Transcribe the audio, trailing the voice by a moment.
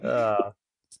Uh,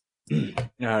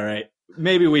 All right.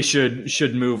 Maybe we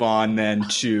should move on then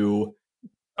to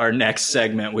our next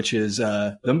segment, which is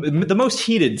the most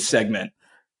heated segment.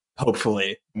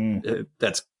 Hopefully,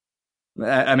 that's.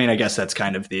 I mean, I guess that's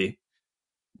kind of the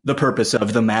purpose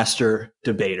of the master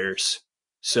debaters.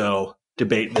 So,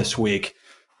 debate this week.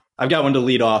 I've got one to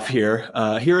lead off here.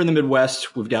 Here in the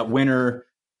Midwest, we've got winter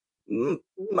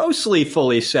mostly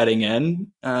fully setting in.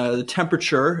 The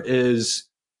temperature is,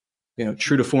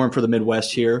 true to form for the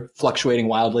Midwest here, fluctuating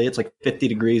wildly. It's like 50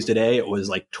 degrees today. It was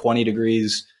like 20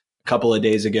 degrees a couple of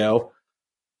days ago.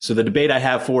 So the debate I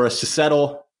have for us to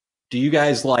settle, do you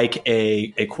guys like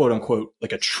a quote unquote,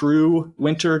 like a true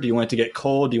winter? Do you want it to get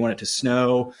cold? Do you want it to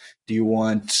snow? Do you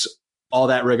want all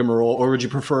that rigmarole? Or would you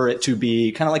prefer it to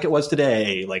be kind of like it was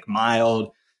today, like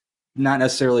mild, not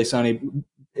necessarily sunny?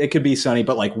 It could be sunny,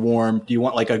 but like warm. Do you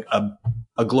want like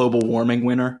a global warming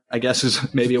winter, I guess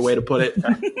is maybe a way to put it?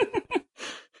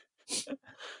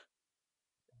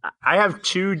 I have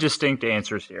two distinct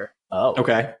answers here. Oh,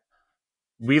 Okay.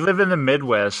 We live in the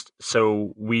Midwest,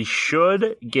 so we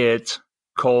should get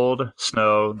cold,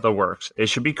 snow, the works. It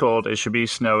should be cold. It should be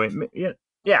snowing.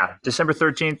 Yeah, December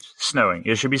 13th, snowing.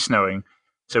 It should be snowing.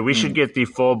 So we should get the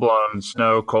full-blown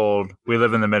snow, cold. We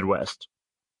live in the Midwest.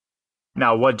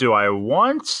 Now, what do I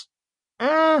want?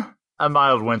 A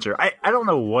mild winter. I don't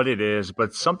know what it is,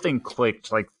 but something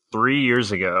clicked like 3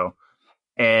 years ago.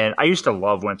 And I used to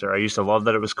love winter. I used to love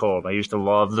that it was cold. I used to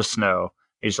love the snow.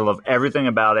 I used to love everything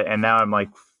about it. And now I'm like,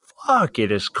 fuck,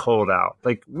 it is cold out.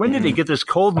 Like, when did it get this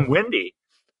cold and windy?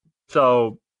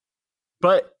 So,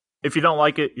 but if you don't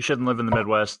like it, you shouldn't live in the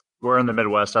Midwest. We're in the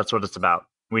Midwest. That's what it's about.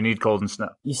 We need cold and snow.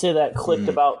 you say that clicked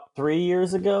about 3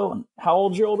 years ago? How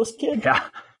old's your oldest kid? Yeah.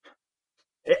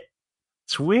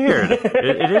 It's weird.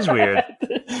 It is weird.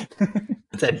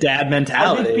 It's that dad I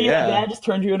mentality. think being a Yeah. dad just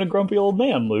turned you into a grumpy old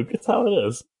man, Luke. It's how it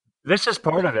is. This is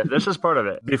part of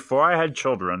it. Before I had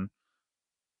children,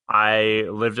 I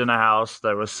lived in a house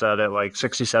that was set at like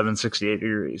 67, 68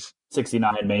 degrees.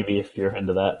 69 maybe if you're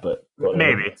into that, but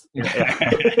whatever. Maybe.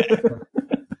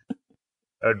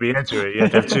 I would be into it. You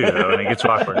have to have two, though, and it gets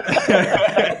awkward.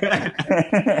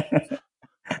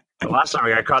 The last time I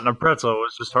got caught in a pretzel, it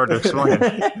was just hard to explain.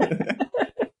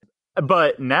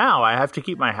 But now I have to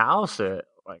keep my house at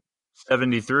like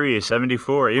 73,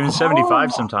 74, even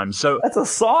 75 sometimes. So That's a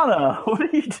sauna. What are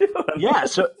you doing? yeah,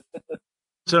 so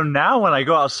now when I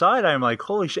go outside, I'm like,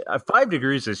 holy shit, 5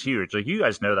 degrees is huge. Like, you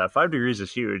guys know that 5 degrees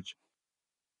is huge.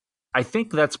 I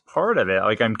think that's part of it.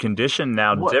 Like, I'm conditioned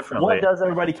now differently. What does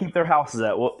everybody keep their houses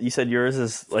at? Well, you said yours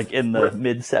is like in the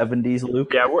mid 70s,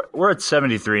 Luke. Yeah, we're at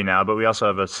 73 now, but we also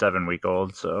have a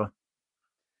 7-week-old. So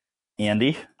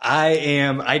Andy,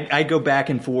 I go back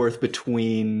and forth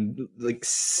between like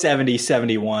 70,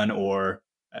 71, or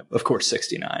of course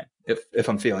 69 if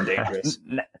I'm feeling dangerous.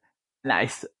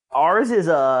 nice. Ours is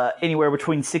anywhere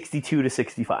between 62 to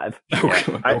 65.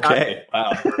 Okay.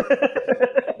 Wow.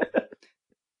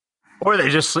 or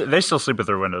they still sleep with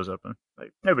their windows open.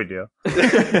 Like, no big deal.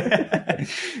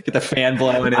 Get the fan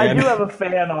blowing in. I do have a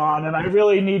fan on, and I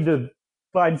really need to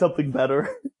find something better.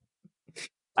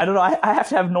 I don't know. I have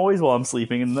to have noise while I'm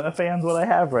sleeping, and the fan's what I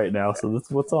have right now, so that's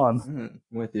what's on.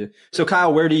 With you. So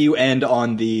Kyle, where do you end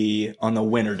on the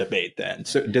winter debate then?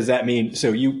 So does that mean,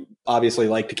 so you obviously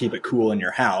like to keep it cool in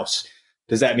your house.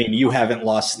 Does that mean you haven't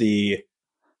lost the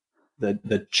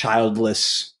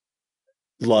childless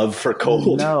love for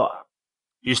cold? No.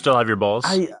 You still have your balls?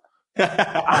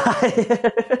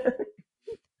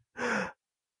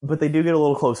 But they do get a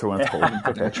little closer when it's cold.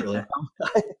 Naturally.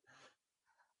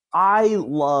 I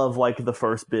love like the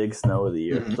first big snow of the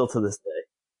year, still to this day.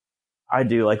 I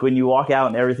do. Like when you walk out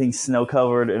and everything's snow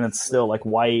covered and it's still like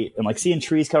white and like seeing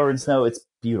trees covered in snow, it's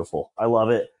beautiful. I love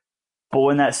it. But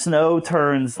when that snow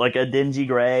turns like a dingy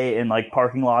gray and like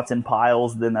parking lots in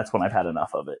piles, then that's when I've had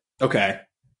enough of it. Okay.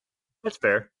 That's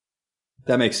fair.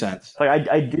 That makes sense. Like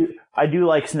I do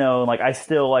like snow, and like I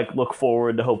still like look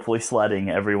forward to hopefully sledding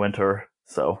every winter.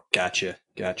 So Gotcha.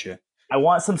 I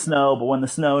want some snow, but when the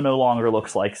snow no longer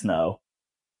looks like snow,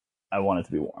 I want it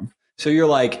to be warm. So you're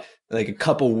like a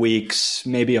couple weeks,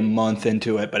 maybe a month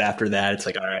into it, but after that, it's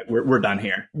like, all right, we're done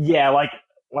here. Yeah,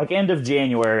 like end of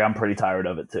January, I'm pretty tired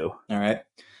of it too. All right.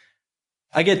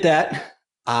 I get that.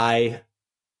 I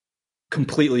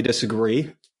completely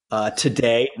disagree.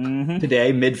 Today, mid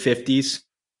 50s,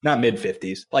 not mid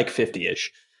 50s, like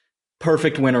 50-ish.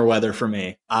 Perfect winter weather for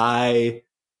me. I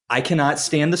cannot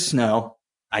stand the snow.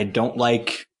 I don't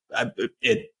like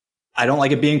it. I don't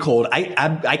like it being cold.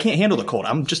 I can't handle the cold.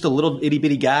 I'm just a little itty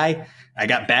bitty guy. I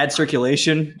got bad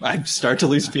circulation. I start to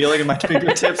lose feeling in my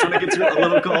fingertips when it gets a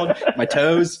little cold. My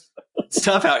toes. It's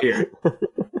tough out here.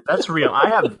 That's real. I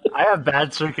have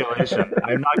bad circulation.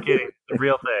 I'm not kidding. It's a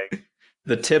real thing.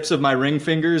 The tips of my ring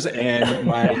fingers and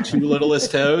my two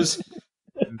littlest toes,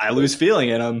 I lose feeling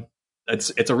in them.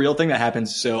 It's a real thing that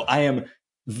happens. So I am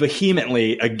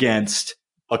vehemently against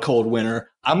a cold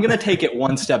winter. I'm going to take it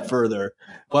one step further.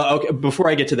 Well, okay, before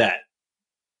I get to that,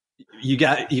 you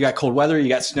got cold weather, you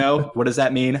got snow. What does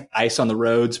that mean? Ice on the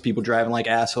roads, people driving like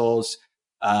assholes,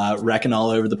 wrecking all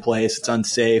over the place. It's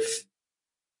unsafe.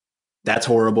 That's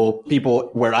horrible. People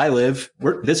where I live,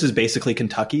 this is basically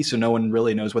Kentucky, so no one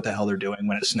really knows what the hell they're doing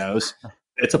when it snows.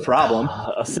 It's a problem.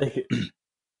 But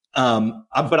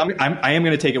I am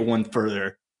going to take it one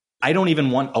further. I don't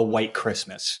even want a white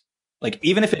Christmas. Like,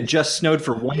 even if it just snowed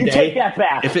for one day, take that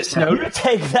back. If it snowed, you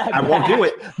take that I back. won't do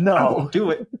it. No, I won't do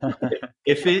it.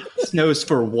 If it snows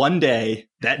for one day,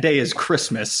 that day is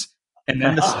Christmas, and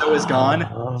then the snow is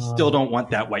gone. Still don't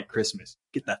want that white Christmas.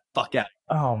 Get the fuck out.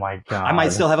 Oh my god! I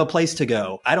might still have a place to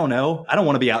go. I don't know. I don't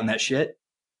want to be out in that shit.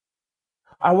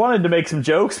 I wanted to make some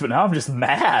jokes, but now I'm just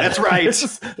mad. That's right.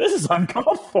 This is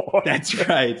uncalled for. That's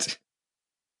right.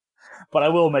 But I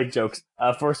will make jokes.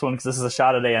 First one, because this is a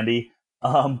shot at Andy.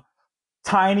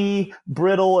 Tiny,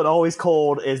 brittle, and always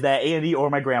cold. Is that Andy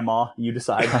or my grandma? You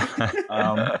decide.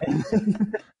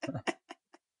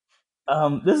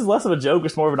 This is less of a joke,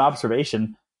 it's more of an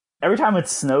observation. Every time it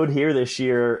snowed here this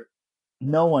year,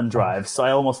 no one drives, so I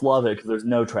almost love it because there's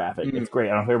no traffic. It's great.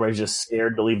 I don't know if everybody's just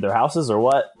scared to leave their houses or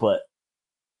what, but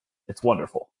it's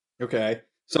wonderful. Okay.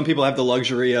 Some people have the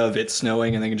luxury of it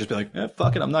snowing and they can just be like,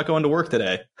 fuck it, I'm not going to work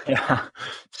today. Yeah.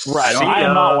 Right. I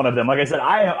am not one of them. Like I said,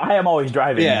 I am always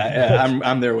driving. Yeah,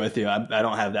 I'm there with you. I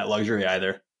don't have that luxury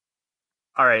either.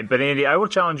 All right, but Andy, I will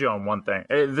challenge you on one thing.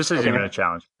 This isn't even a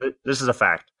challenge. This is a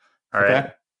fact. All right.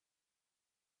 Okay.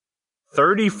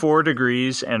 34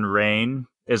 degrees and rain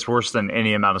is worse than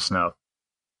any amount of snow.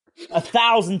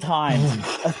 1,000 times.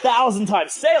 1,000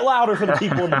 times. Say it louder for the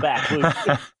people in the back,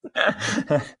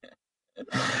 Luke.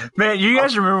 Man, you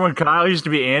guys remember when Kyle used to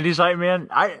be Andy's hype man?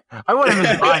 I want him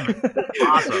as mine.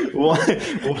 Awesome. Well,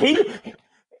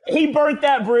 he burnt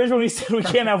that bridge when he said we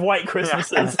can't have white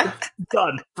Christmases. Yeah.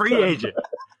 Done. Free agent.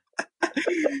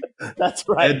 That's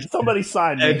right. Somebody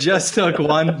signed me. It just took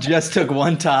one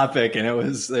topic, and it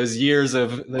was those years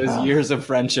of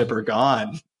friendship are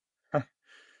gone.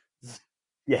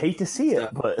 You hate to see it,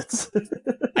 but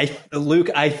Luke,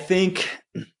 I think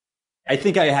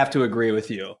I have to agree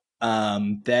with you.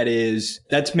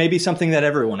 That's maybe something that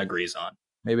everyone agrees on.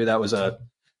 Maybe that was a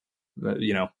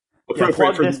I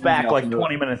plugged this back like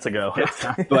 20 minutes ago.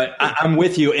 But I'm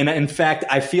with you. And in fact,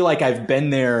 I feel like I've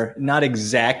been there, not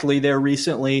exactly there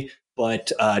recently,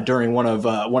 but during one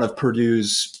of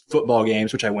Purdue's football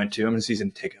games, which I went to. I'm a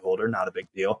season ticket holder, not a big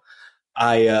deal.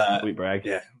 We brag.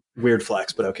 Yeah, weird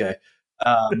flex, but okay.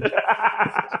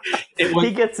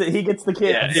 He gets it. He gets the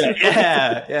kids.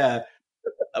 Yeah.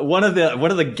 One of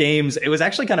the games, it was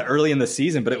actually kind of early in the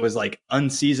season, but it was like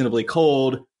unseasonably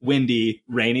cold, windy,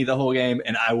 rainy the whole game,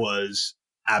 and I was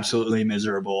absolutely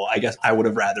miserable. I guess I would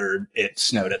have rather it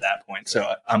snowed at that point.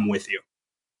 So I'm with you.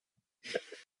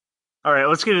 All right,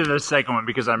 let's get into the second one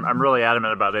because I'm really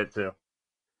adamant about it too.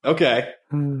 Okay.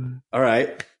 All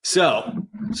right. So,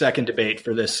 second debate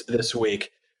for this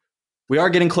week. We are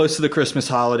getting close to the Christmas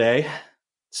holiday.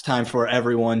 It's time for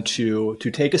everyone to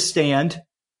take a stand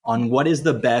on what is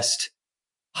the best,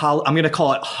 I'm going to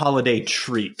call it holiday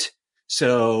treat.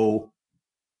 So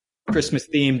Christmas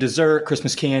themed dessert,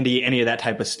 Christmas candy, any of that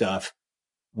type of stuff.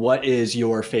 What is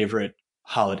your favorite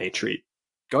holiday treat?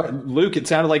 Go ahead. Luke, it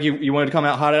sounded like you wanted to come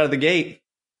out hot out of the gate.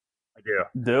 I do.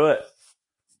 Do it.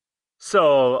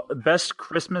 So, best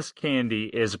Christmas candy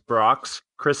is Brock's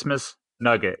Christmas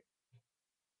Nugget.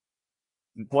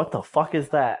 What the fuck is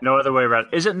that? No other way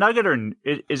around. Is it nugget or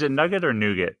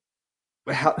nougat?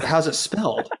 How's it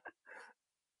spelled?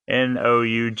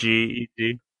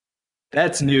 Nouget.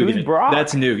 That's nougat. Who's Brock?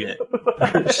 That's nougat.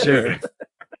 Sure.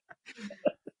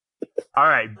 All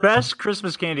right. Best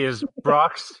Christmas candy is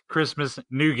Brock's Christmas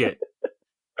Nougat.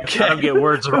 Okay. I don't get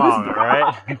words wrong, all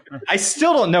right? I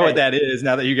still don't know what that is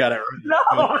now that you got it right. No,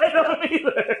 I don't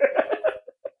either.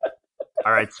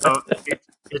 All right. So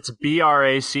it's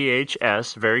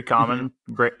BRACHS, very common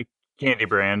candy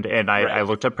brand, and I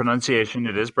looked up pronunciation.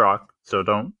 It is Brock, so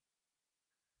don't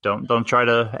try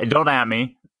to don't at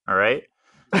me. All right.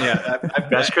 Yeah,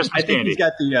 best Christmas candy.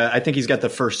 I think he's got the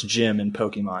first gym in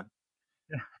Pokemon.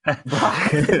 Is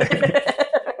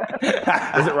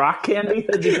it rock candy?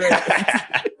 That'd be great.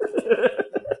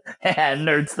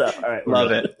 Nerd stuff. All right,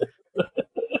 love it.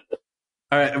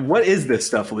 All right, what is this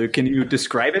stuff, Luke? Can you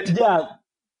describe it?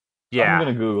 Yeah. I'm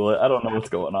gonna Google it. I don't know what's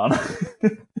going on.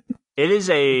 It is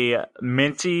a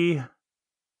minty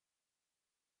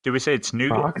Did we say it's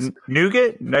nougat? Rocks?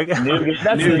 Nougat? Nougat.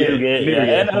 That's Nougat. nougat.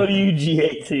 Yeah,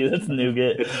 N-O-U-G-A-T. That's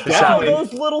nougat. Definitely.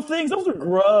 Those little things, those are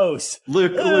gross.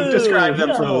 Luke, Ew, describe them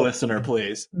for the no. listener,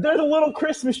 please. They're the little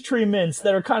Christmas tree mints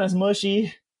that are kind of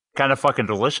mushy. Kind of fucking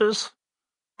delicious.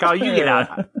 Kyle, you get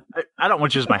out. I don't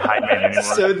want you as my hype man anymore.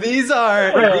 So these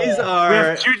are we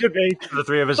have 2 debates the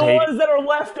 3 of us The hate. ones that are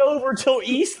left over till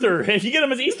Easter. If you get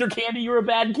them as Easter candy, you're a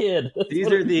bad kid.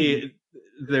 these are the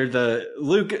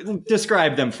Luke.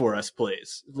 Describe them for us,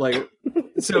 please. Like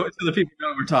so the people know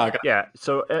what we're talking. Yeah.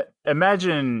 So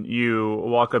imagine you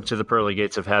walk up to the pearly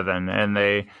gates of heaven, and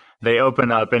they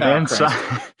open up, and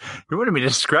inside, you wanted me to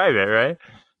describe it, right?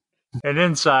 And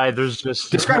inside, there's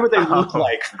just Describe what they look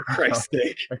like, for Christ's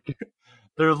sake.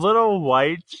 They're little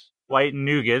white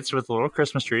nougats with little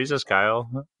Christmas trees, as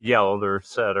Kyle yelled or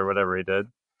said or whatever he did.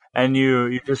 And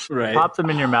you just pop them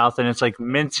in your mouth, and it's like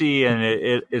minty, and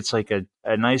it's like a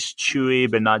nice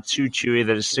chewy, but not too chewy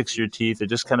that it sticks to your teeth. It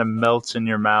just kind of melts in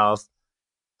your mouth.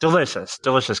 Delicious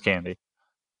candy.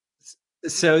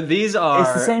 So these are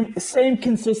It's the same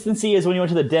consistency as when you went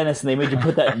to the dentist and they made you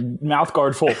put that mouth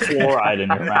guard full of fluoride in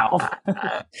your mouth.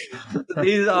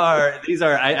 these are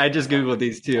I just googled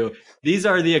these too. These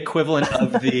are the equivalent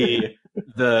of the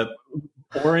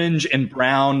orange and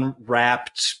brown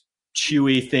wrapped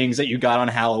chewy things that you got on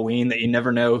Halloween that you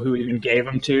never know who even gave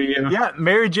them to you. Yeah,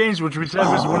 Mary Jane's, which we said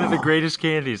was one of the greatest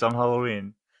candies on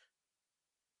Halloween.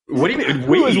 What do you mean?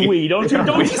 Who is we? Don't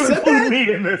We said include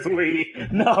me in this we.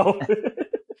 No.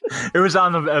 It was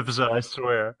on the episode, I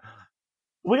swear.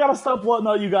 We gotta stop letting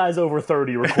all you guys over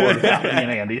 30 record about me and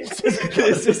Andy.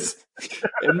 This is,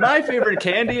 and my favorite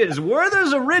candy is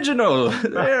Werther's Original.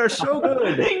 They are so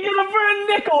good. You can get them for a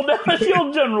nickel down at the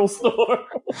old general store.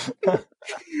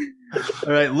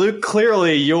 All right, Luke.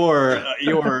 Clearly, your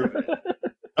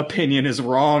opinion is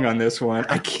wrong on this one.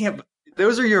 I can't.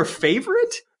 Those are your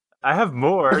favorite? I have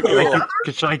more.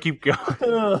 Should I keep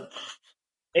going?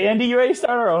 Andy, you ready to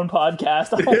start our own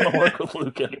podcast? I don't want to work with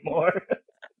Luke anymore.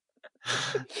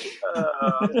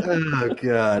 Oh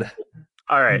God!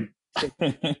 All right.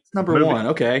 Number one.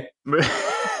 Okay.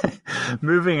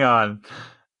 Moving on.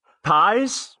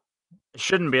 Pies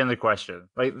shouldn't be in the question.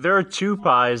 Like, there are 2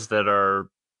 pies that are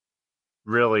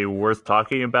really worth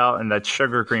talking about, and that's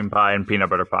sugar cream pie and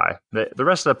peanut butter pie. The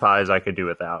rest of the pies I could do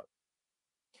without.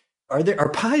 Are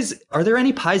there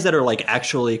any pies that are like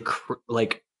actually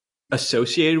like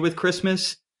associated with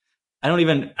Christmas? I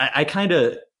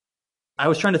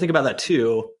was trying to think about that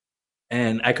too,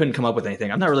 and I couldn't come up with anything.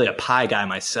 I'm not really a pie guy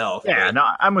myself. Yeah, no,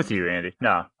 I'm with you, Andy.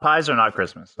 No, pies are not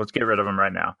Christmas. Let's get rid of them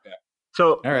right now. Yeah.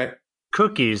 So, all right,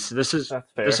 cookies. This is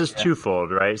yeah.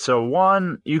 twofold, right? So,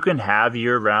 one, you can have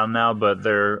year round now, but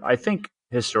they're, I think,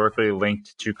 historically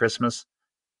linked to Christmas.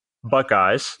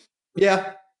 Buckeyes.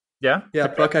 Yeah.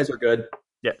 Okay. Buckeyes are good.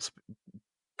 Yes,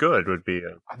 good would be.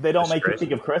 They don't make you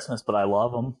think of Christmas, but I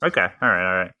love them. Okay, all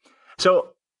right. So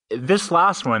this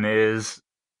last one is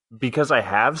because I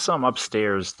have some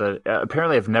upstairs that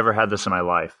apparently I've never had this in my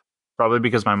life. Probably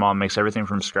because my mom makes everything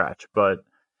from scratch. But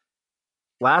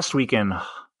last weekend,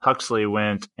 Huxley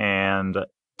went and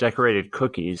decorated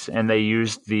cookies, and they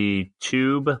used the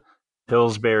tube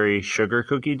Pillsbury sugar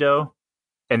cookie dough.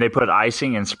 And they put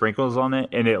icing and sprinkles on it,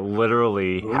 and it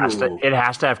literally has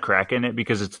to have crack in it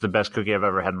because it's the best cookie I've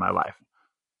ever had in my life.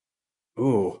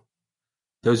 Ooh,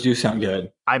 those do sound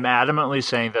good. I'm adamantly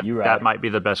saying that that might be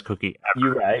the best cookie ever.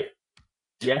 You're right.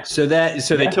 Yeah. So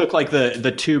they took like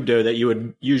the tube dough that you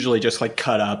would usually just like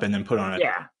cut up and then put on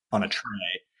a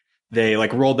tray. They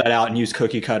like rolled that out and used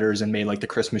cookie cutters and made like the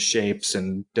Christmas shapes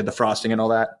and did the frosting and all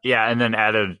that. Yeah, and then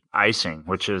added icing,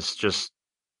 which is just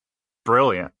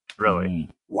brilliant. Really.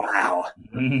 Wow.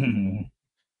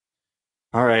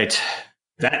 All right.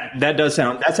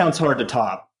 That sounds hard to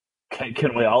top.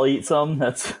 Can we all eat some?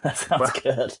 That sounds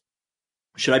good.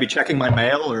 Should I be checking my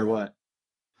mail or what?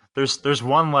 There's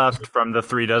one left from the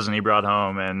 3 dozen he brought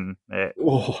home, and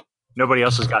nobody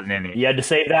else has gotten any. You had to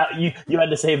save that. You had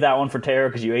to save that one for Tara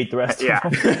because you ate the rest. Yeah.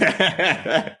 Of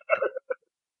them.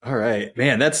 All right,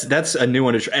 man. That's a new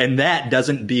one to try, and that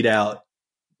doesn't beat out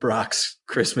Brock's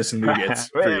Christmas and Nougats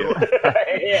for you.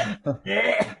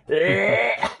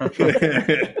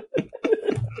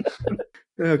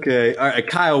 Okay. All right,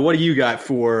 Kyle, what do you got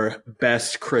for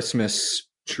best Christmas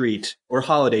treat or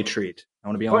holiday treat? I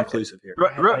want to be all inclusive here.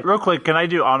 Real quick, can I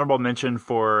do honorable mention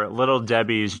for Little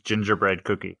Debbie's gingerbread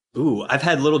cookie? Ooh, I've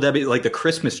had Little Debbie, like the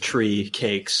Christmas tree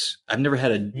cakes. I've never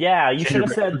had a. Yeah, you should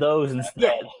have said those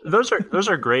instead. Those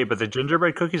are great, but the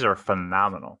gingerbread cookies are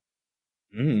phenomenal.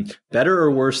 Better or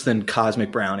worse than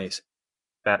cosmic brownies?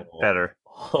 Better.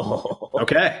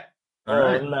 Okay. All Oh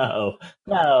right.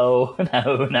 no.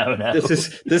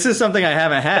 This is something I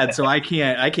haven't had, so I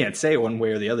can't say one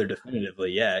way or the other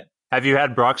definitively yet. Have you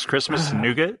had Brock's Christmas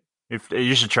nougat? If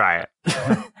you should try it.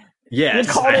 Yes,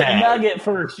 You called I it have. nugget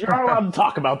first. You're not allowed to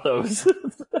talk about those.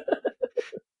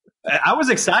 I was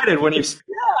excited when you.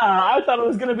 I thought it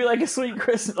was gonna be like a sweet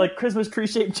Christmas tree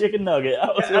shaped chicken nugget. I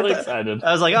was really excited.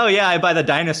 I was like, oh yeah, I buy the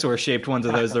dinosaur shaped ones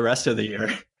of those the rest of the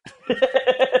year.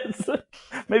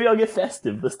 Maybe I'll get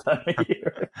festive this time of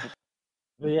year.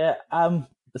 But yeah,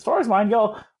 as far as mine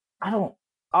go, I don't.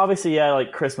 Obviously, yeah, I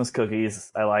like Christmas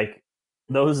cookies. I like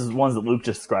those ones that Luke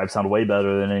just described. Sound way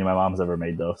better than any my mom's ever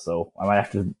made, though. So I might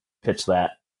have to pitch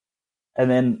that.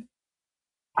 And then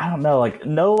I don't know, like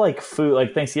no like food.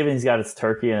 Like Thanksgiving's got its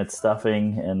turkey and its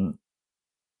stuffing, and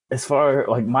as far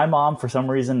like my mom for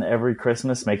some reason every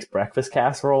Christmas makes breakfast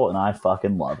casserole, and I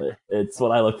fucking love it. It's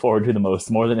what I look forward to the most,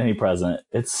 more than any present.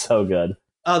 It's so good.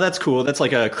 Oh, that's cool. That's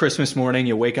like a Christmas morning.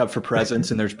 You wake up for presents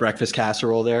and there's breakfast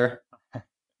casserole there.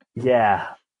 Yeah,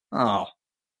 Oh,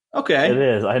 it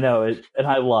okay. is. I know it, and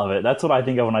I love it. That's what I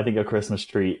think of when I think of Christmas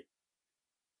treat.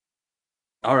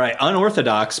 All right.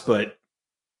 Unorthodox, but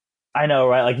I know,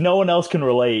 right? Like no one else can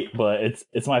relate, but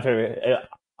it's my favorite.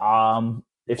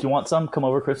 If you want some, come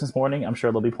over Christmas morning. I'm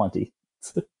sure there'll be plenty.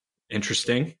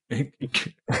 interesting.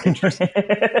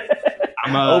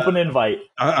 Open invite.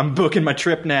 I'm booking my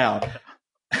trip now.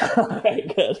 All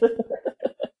right, good.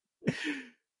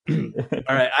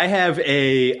 All right,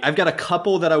 I've got a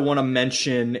couple that I want to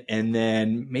mention, and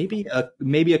then maybe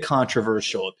a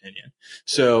controversial opinion.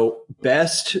 So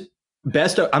best,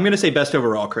 I'm going to say best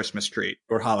overall Christmas treat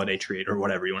or holiday treat or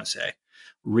whatever you want to say.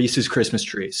 Reese's Christmas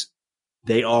trees.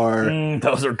 They are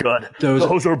those are good.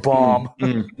 Those are bomb.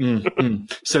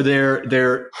 So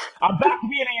they're. I'm back to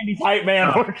being Andy type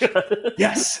man. We're good.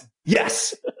 Yes,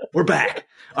 we're back.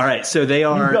 All right, so they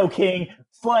are. You go, King.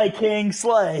 Slay,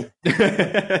 slay.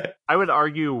 I would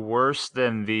argue worse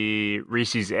than the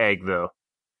Reese's egg, though.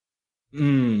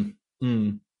 I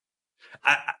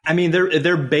mean,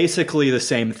 they're basically the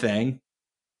same thing,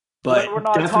 but we're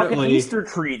not talking Easter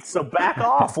treats, so back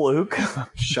off, Luke.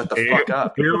 Shut the fuck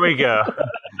up. Here we go.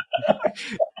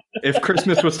 If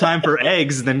Christmas was time for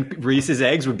eggs, then Reese's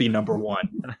eggs would be number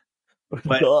one.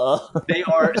 But they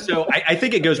are, so I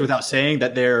think it goes without saying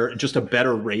that they're just a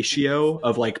better ratio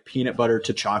of like peanut butter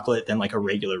to chocolate than like a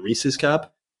regular Reese's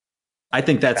cup. I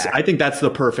think that's the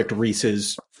perfect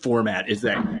Reese's format, is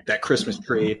that Christmas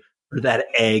tree or that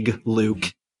egg,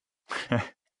 Luke. The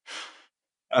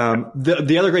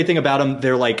other great thing about them,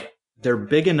 they're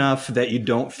big enough that you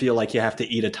don't feel like you have to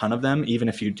eat a ton of them, even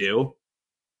if you do.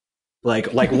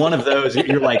 Like one of those,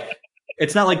 you're like,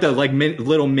 it's not like the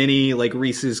little mini like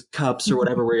Reese's cups or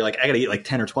whatever where you're like, I gotta eat like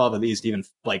 10 or 12 of these to even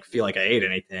like feel like I ate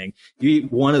anything. You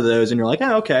eat one of those and you're like,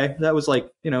 oh, okay, that was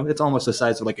like, it's almost the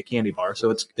size of like a candy bar,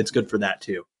 so it's good for that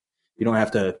too. You don't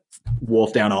have to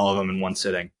wolf down all of them in one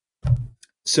sitting.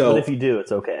 So but if you do,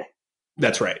 it's okay.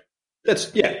 That's right.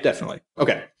 Definitely.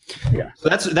 Okay. Yeah. So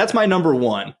that's my number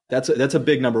one. That's a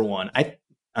big number one. I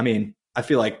mean, I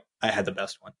feel like I had the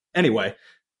best one. Anyway,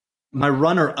 my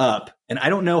runner up, and I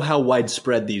don't know how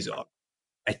widespread these are.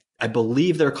 I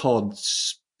believe they're called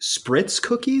Spritz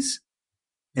cookies,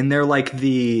 and they're like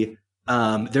they're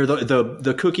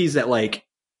the cookies that like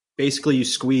basically you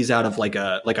squeeze out of like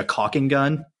a caulking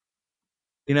gun.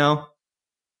 You know?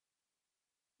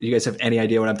 Do you guys have any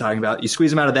idea what I'm talking about? You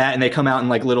squeeze them out of that, and they come out in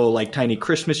like little like tiny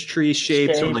Christmas tree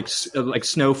shapes or like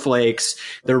snowflakes.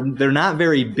 They're not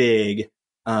very big,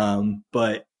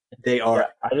 but they are. Yeah,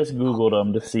 I just Googled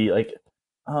them to see, like,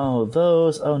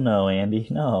 those. Oh, no, Andy.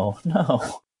 No.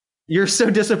 You're so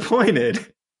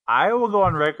disappointed. I will go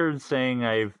on record saying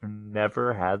I've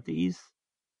never had these.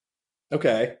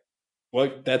 Okay.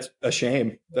 Well, that's a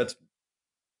shame. That's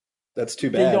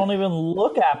too bad. They don't even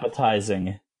look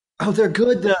appetizing. Oh, they're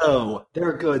good, though.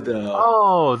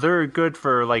 Oh, they're good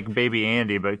for, like, baby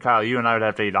Andy, but Kyle, you and I would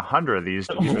have to eat 100 of these.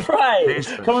 Right.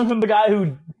 Coming from the guy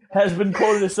who has been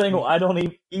quoted as saying, well, I don't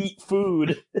even eat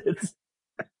food.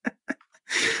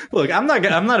 Look, I'm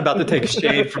not about to take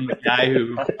shade from the guy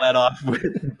who led off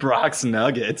with Brock's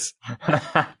Nuggets.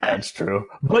 That's true.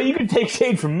 But you can take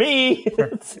shade from me.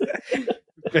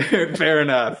 Fair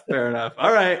enough.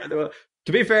 All right. Well,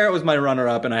 to be fair, it was my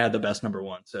runner-up, and I had the best number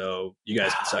one, so you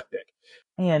guys can suck dick.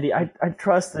 Andy, I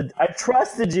trusted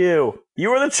you.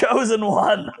 You were the chosen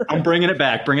one. I'm bringing it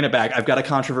back. I've got a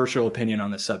controversial opinion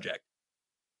on this subject.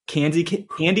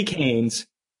 Candy canes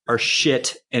are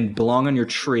shit and belong on your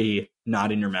tree,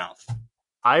 not in your mouth.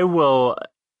 I will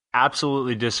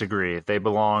absolutely disagree. They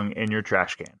belong in your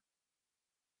trash can.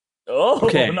 Oh,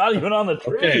 Okay. not even on the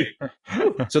tree.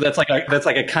 Okay. So that's like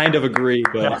a kind of agree,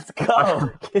 but Let's go.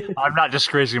 I'm not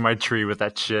disgracing my tree with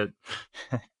that shit.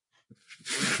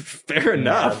 fair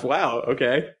enough. Wow.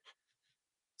 Okay.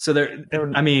 So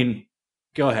I mean,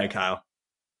 go ahead, Kyle.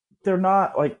 They're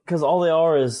not like, because all they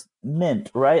are is mint,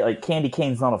 right? Like candy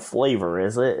cane's not a flavor,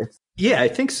 is it? Yeah, I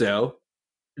think so.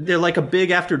 They're like a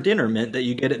big after dinner mint that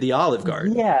you get at the Olive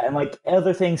Garden. Yeah, and like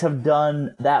other things have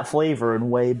done that flavor in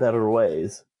way better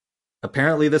ways.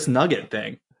 Apparently, this nugget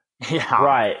thing. Yeah.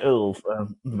 Right. Ooh,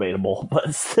 debatable,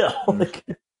 but still. Like,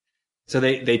 So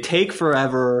they take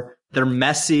forever. They're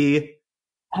messy.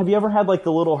 have you ever had like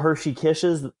the little Hershey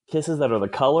kisses that are the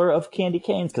color of candy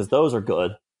canes? Because those are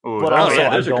good. Ooh, But that's- also,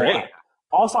 those I are don't. great.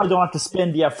 Also, I don't have to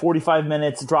spend 45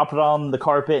 minutes, drop it on the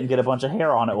carpet, and get a bunch of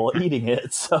hair on it while eating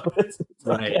it. So it's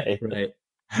okay. Right.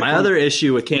 My other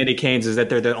issue with candy canes is that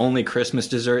they're the only Christmas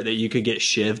dessert that you could get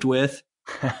shivved with.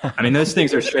 I mean, those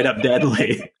things are straight up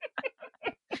deadly.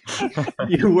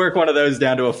 You work one of those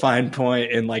down to a fine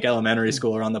point in like elementary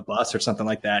school or on the bus or something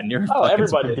like that, and you're Oh, fucking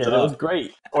everybody spit did. It was up.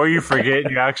 great. Or you forget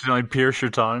and you accidentally pierce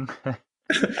your tongue.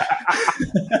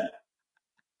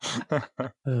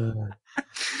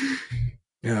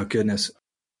 Oh goodness.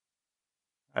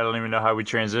 I don't even know how we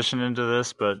transition into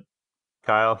this, but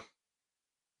Kyle.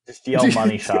 Just yell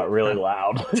money shot really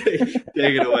loud. Take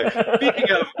it away.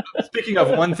 Speaking of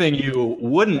one thing you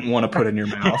wouldn't want to put in your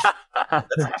mouth,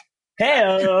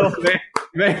 Hey,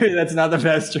 maybe that's not the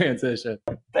best transition.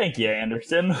 thank you,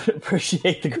 Anderson.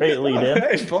 Appreciate the great lead in.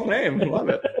 Hey, full name. Love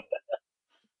it.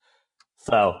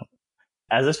 So,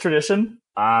 as is tradition,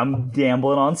 I'm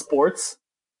gambling on sports,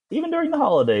 even during the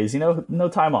holidays. You know, no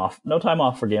time off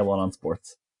for gambling on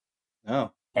sports.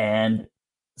 Oh. And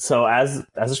so, as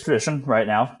is tradition, right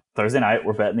now, Thursday night,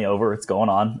 we're betting the over. It's going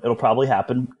on. It'll probably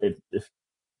happen. If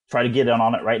try to get in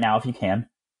on it right now if you can.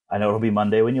 I know it'll be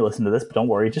Monday when you listen to this, but don't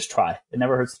worry, just try. It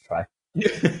never hurts to try.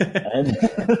 And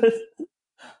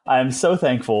I'm so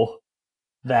thankful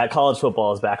that college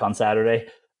football is back on Saturday.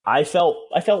 I felt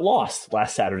lost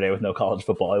last Saturday with no college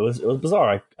football. It was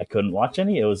bizarre. I couldn't watch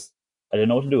any. I didn't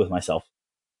know what to do with myself.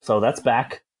 So that's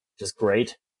back, which is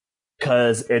great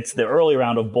because it's the early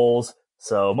round of bowls.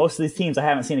 So most of these teams I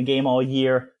haven't seen a game all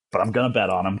year, but I'm gonna bet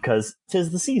on them because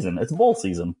 'tis the season. It's bowl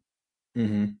season.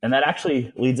 Mm-hmm. And that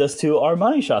actually leads us to our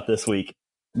money shot this week.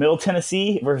 Middle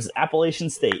Tennessee versus Appalachian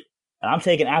State. And I'm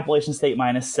taking Appalachian State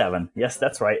 -7. Yes,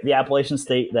 that's right. The Appalachian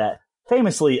State that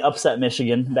famously upset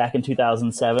Michigan back in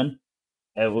 2007.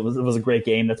 It was a great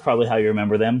game. That's probably how you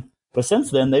remember them. But since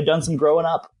then, they've done some growing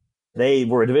up. They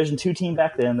were a Division II team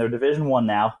back then. They're Division I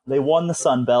now. They won the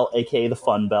Sun Belt, a.k.a. the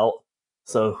Fun Belt.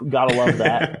 So gotta love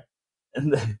that.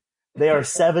 And they are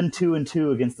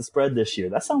 7-2-2 against the spread this year.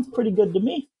 That sounds pretty good to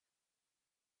me.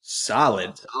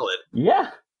 Solid. Yeah.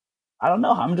 I don't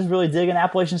know. I'm just really digging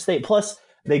Appalachian State. Plus,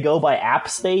 they go by App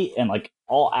State, and like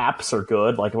all apps are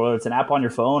good. Like whether it's an app on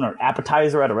your phone or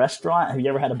appetizer at a restaurant. Have you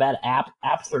ever had a bad app?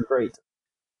 Apps are great.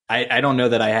 I don't know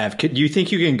that I have. Do you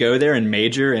think you can go there and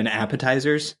major in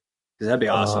appetizers? Because that'd be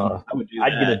awesome. I would do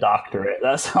I'd that. get a doctorate.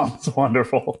 That sounds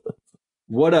wonderful.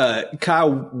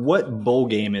 Kyle, what bowl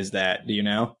game is that? Do you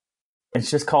know? It's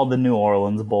just called the New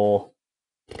Orleans Bowl.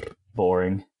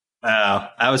 Boring. Oh,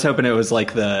 I was hoping it was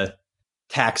like the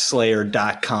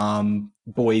TaxSlayer.com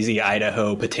Boise,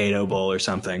 Idaho Potato Bowl or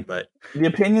something, but The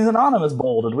Opinions Anonymous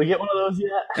Bowl. Did we get one of those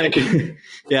yet?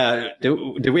 yeah.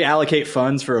 Did we allocate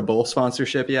funds for a bowl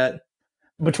sponsorship yet?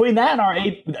 Between that and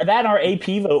our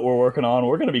AP vote we're working on,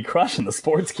 we're going to be crushing the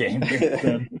sports game.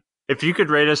 If you could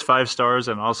rate us 5 stars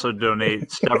and also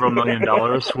donate several $1 million,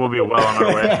 we'll be well on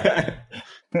our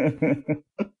way.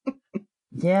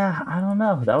 Yeah, I don't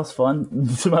know. That was fun.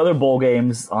 Some other bowl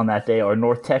games on that day are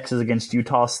North Texas against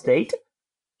Utah State,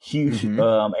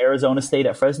 Arizona State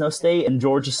at Fresno State, and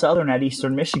Georgia Southern at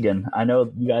Eastern Michigan. I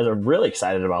know you guys are really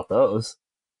excited about those.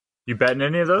 You betting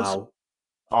any of those? Wow.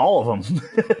 All of them.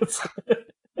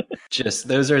 Just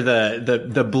those are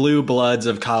the blue bloods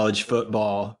of college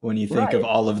football. When you think of Right.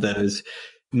 all of those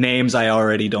names, I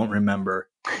already don't remember.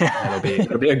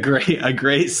 It'll be a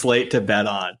great slate to bet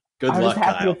on. Good I'm luck,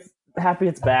 just Kyle. happy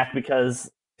it's back because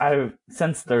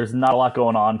since there's not a lot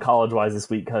going on college wise this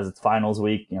week because it's finals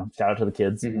week. Shout out to the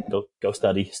kids. Mhm. Go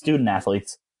study, student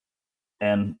athletes,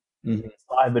 and Mhm.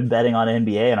 I've been betting on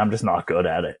NBA and I'm just not good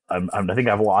at it. I think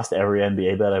I've lost every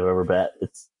NBA bet I've ever bet.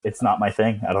 It's not my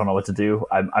thing. I don't know what to do.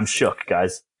 I'm shook,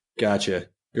 guys. Gotcha.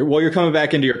 You're coming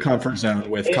back into your comfort zone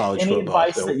with college Any football.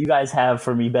 advice so- that you guys have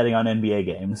for me betting on NBA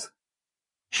games?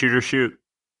 Shoot or shoot.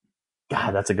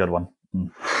 God, that's a good one.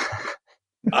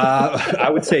 I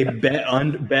would say bet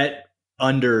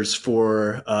unders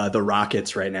for the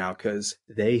Rockets right now because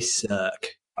they suck.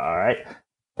 All right.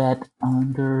 Bet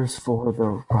unders for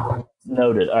the Rock.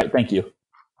 Noted. All right. Thank you.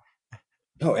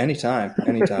 Oh, anytime.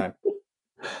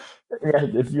 Yeah,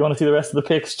 if you want to see the rest of the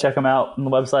picks, check them out on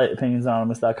the website,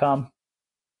 opinionsanonymous.com.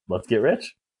 Let's get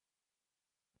rich.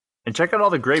 And check out all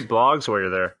the great blogs while you're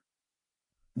there.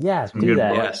 Yeah, Some do good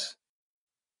that. blogs. Yes.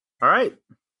 All right.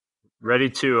 Ready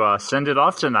to send it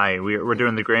off tonight. We're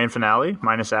doing the grand finale,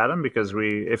 minus Adam, because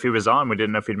if he was on, we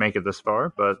didn't know if he'd make it this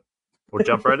far, but we'll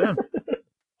jump right in.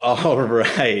 All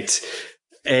right.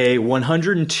 A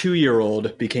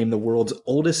 102-year-old became the world's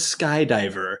oldest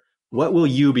skydiver. What will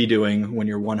you be doing when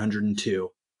you're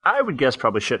 102? I would guess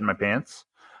probably shitting my pants.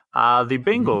 The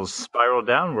Bengals spiral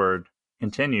downward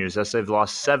continues as they've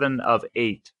lost 7 of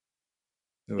 8.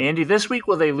 Andy, this week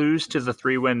will they lose to the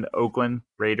 3-win Oakland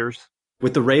Raiders?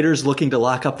 With the Raiders looking to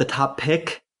lock up the top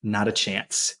pick, not a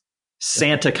chance.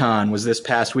 SantaCon was this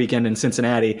past weekend in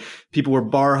Cincinnati. People were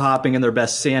bar hopping in their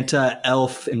best Santa,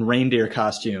 elf, and reindeer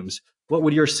costumes. What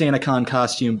would your SantaCon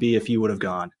costume be if you would have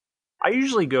gone? I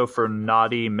usually go for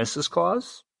naughty Mrs.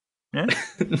 Claus. Yeah.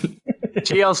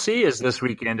 TLC is this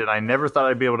weekend, and I never thought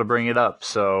I'd be able to bring it up.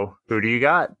 So who do you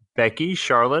got? Becky,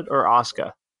 Charlotte, or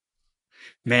Asuka?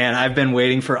 Man, I've been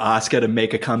waiting for Asuka to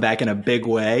make a comeback in a big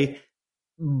way,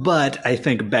 but I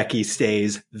think Becky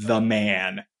stays the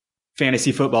man.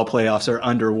 Fantasy football playoffs are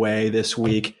underway this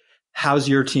week. How's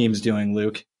your teams doing,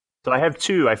 Luke? So I have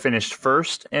 2. I finished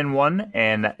first in one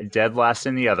and dead last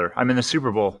in the other. I'm in the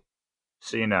Super Bowl,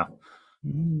 so you know.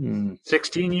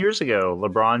 16 years ago,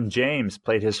 LeBron James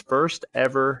played his first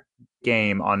ever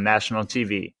game on national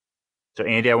TV. So,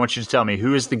 Andy, I want you to tell me,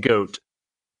 who is the GOAT?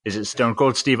 Is it Stone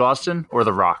Cold Steve Austin or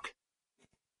The Rock?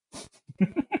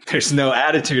 There's no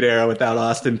Attitude Era without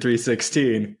Austin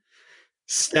 316.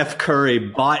 Steph Curry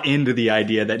bought into the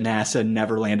idea that NASA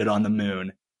never landed on the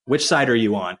moon. Which side are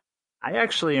you on? I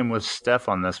actually am with Steph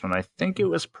on this one. I think it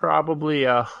was probably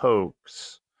a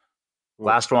hoax.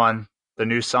 Last one. The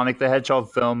new Sonic the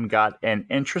Hedgehog film got an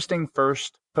interesting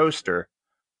first poster.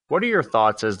 What are your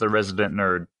thoughts as the resident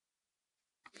nerd?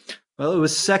 Well, it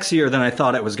was sexier than I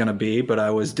thought it was going to be, but I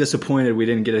was disappointed we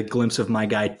didn't get a glimpse of my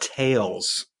guy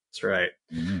Tails. That's right.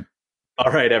 Mm-hmm.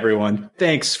 All right, everyone.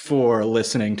 Thanks for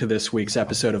listening to this week's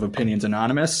episode of Opinions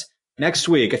Anonymous. Next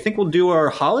week, I think we'll do our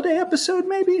holiday episode,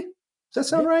 maybe? Does that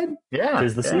sound right? Yeah.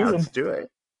 Tis the season. Let's do it.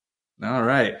 All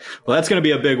right. Well, that's going to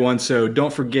be a big one, so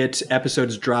don't forget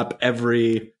episodes drop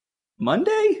every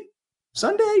Monday?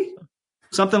 Sunday?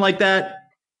 Something like that.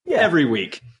 Yeah. Every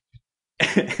week.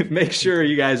 Make sure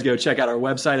you guys go check out our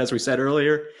website, as we said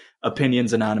earlier,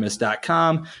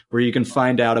 opinionsanonymous.com, where you can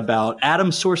find out about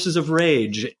Adam's sources of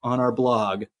rage on our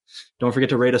blog. Don't forget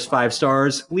to rate us 5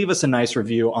 stars. Leave us a nice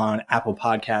review on Apple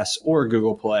Podcasts or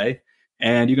Google Play.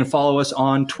 And you can follow us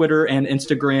on Twitter and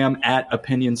Instagram at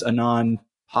opinionsanonpod.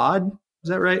 Is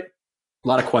that right? A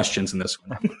lot of questions in this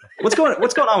one. What's going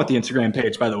on with the Instagram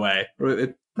page, by the way?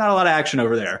 Not a lot of action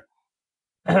over there.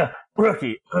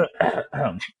 Rookie.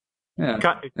 Yeah.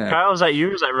 Kyle, is that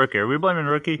you? Is that Rookie? Are we blaming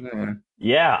Rookie?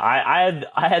 Yeah,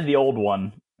 I had the old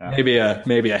one. Maybe a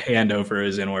handover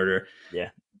is in order. Yeah.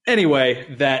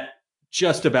 Anyway, that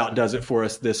just about does it for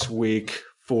us this week.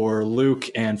 For Luke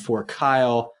and for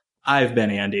Kyle, I've been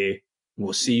Andy.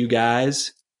 We'll see you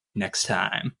guys next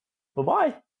time.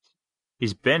 Bye-bye.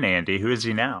 He's been Andy. Who is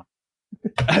he now?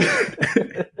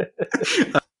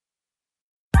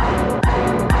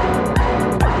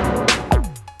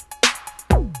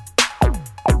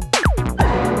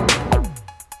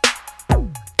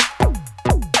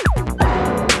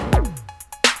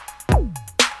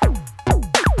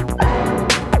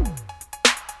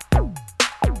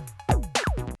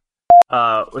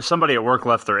 Somebody at work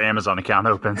left their Amazon account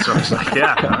open, so I was like,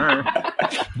 yeah, all right.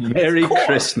 Merry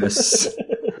Christmas.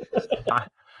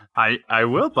 I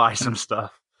will buy some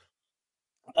stuff.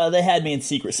 They had me in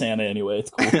Secret Santa anyway. It's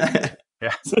cool.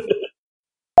 Yeah.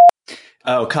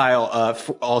 Oh, Kyle,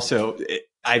 also,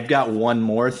 I've got one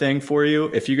more thing for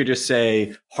you. If you could just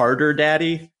say harder,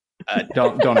 Daddy,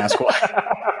 don't ask why.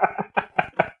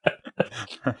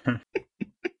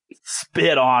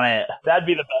 Spit on it. That'd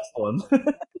be the best one.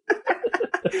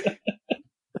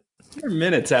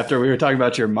 Minutes after we were talking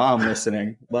about your mom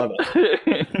listening. Love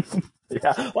it.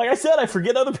 Yeah, like I said, I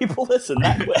forget other people listen.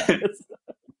 That way.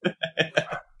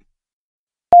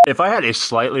 If I had a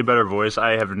slightly better voice,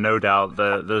 I have no doubt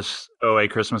that this OA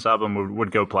Christmas album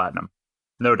would go platinum.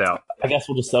 No doubt. I guess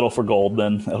we'll just settle for gold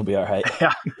then. That'll be all right.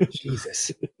 Yeah.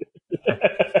 Jesus.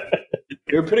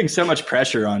 You're putting so much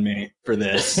pressure on me for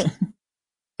this.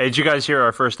 Hey, did you guys hear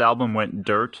our first album went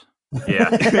dirt? Yeah.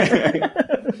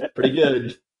 Pretty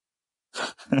good.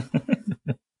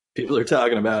 People are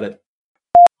talking about it.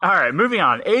 All right, moving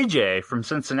on. AJ from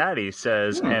Cincinnati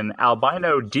says an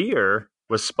albino deer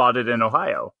was spotted in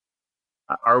Ohio.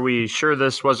 Are we sure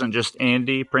this wasn't just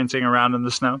Andy prancing around in the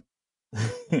snow?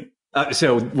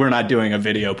 So we're not doing a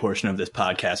video portion of this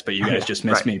podcast, but you guys just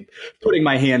missed me putting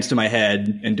my hands to my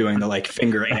head and doing the like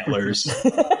finger antlers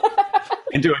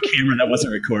into a camera that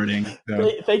wasn't recording.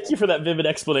 So. Thank you for that vivid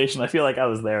explanation. I feel like I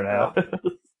was there now.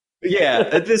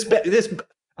 Yeah, this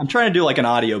I'm trying to do like an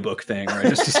audiobook thing where I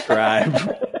just describe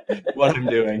what I'm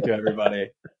doing to everybody.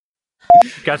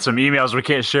 Got some emails we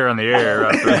can't share on the air.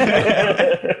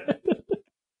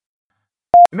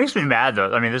 It makes me mad,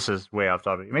 though. I mean, this is way off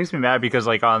topic. It makes me mad because,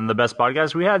 like, on the best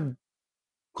podcast, we had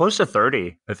close to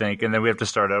 30, I think, and then we have to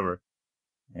start over.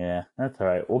 Yeah, that's all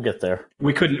right. We'll get there.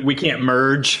 We can't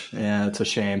merge. Yeah, it's a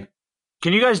shame.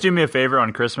 Can you guys do me a favor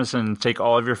on Christmas and take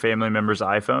all of your family members'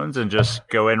 iPhones and just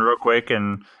go in real quick?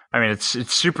 And I mean, it's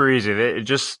super easy. It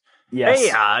just, hey,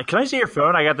 can I see your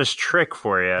phone? I got this trick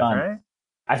for you. Right?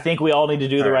 I think we all need to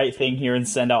do the right thing here and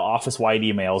send out office-wide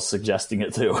emails suggesting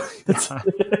it too.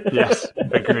 Yes,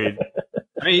 agreed.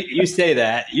 I mean, you say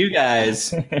that, you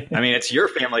guys. I mean, it's your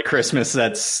family Christmas.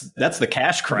 That's the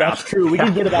cash crowd. That's true. We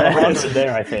can get about 100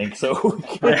 there, I think. So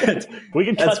we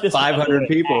can cut this 500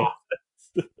 people.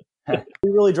 We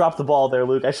really dropped the ball there,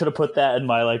 Luke. I should have put that in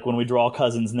my like when we draw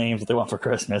cousins' names what they want for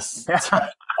Christmas.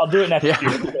 I'll do it next year.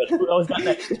 We always got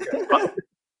next year.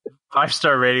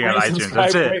 5-star rating on iTunes.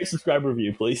 That's it. Rate, subscribe,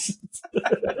 review, please.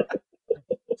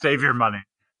 Save your money.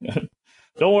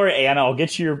 Don't worry, Anna. I'll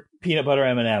get you your peanut butter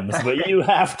M&Ms, but you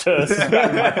have to subscribe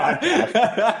to my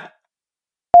podcast.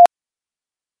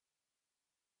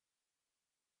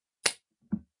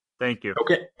 Thank you.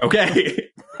 Okay.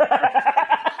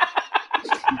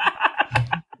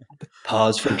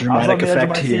 Pause for dramatic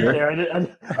effect here. I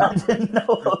didn't know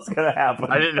what was going to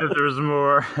happen. I didn't know if there was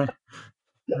more.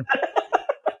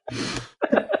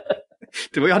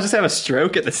 Did we all just have a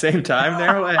stroke at the same time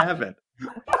there? What happened?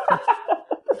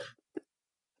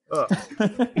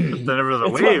 It's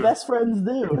what best friends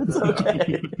do. It's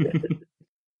okay.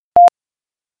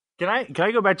 Can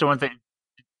I go back to one thing?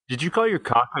 Did you call your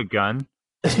cock a gun?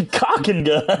 Cock and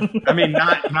gun. I mean,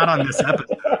 not on this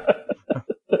episode.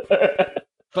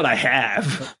 But I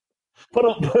have. Put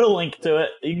a link to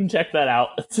it. You can check that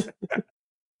out.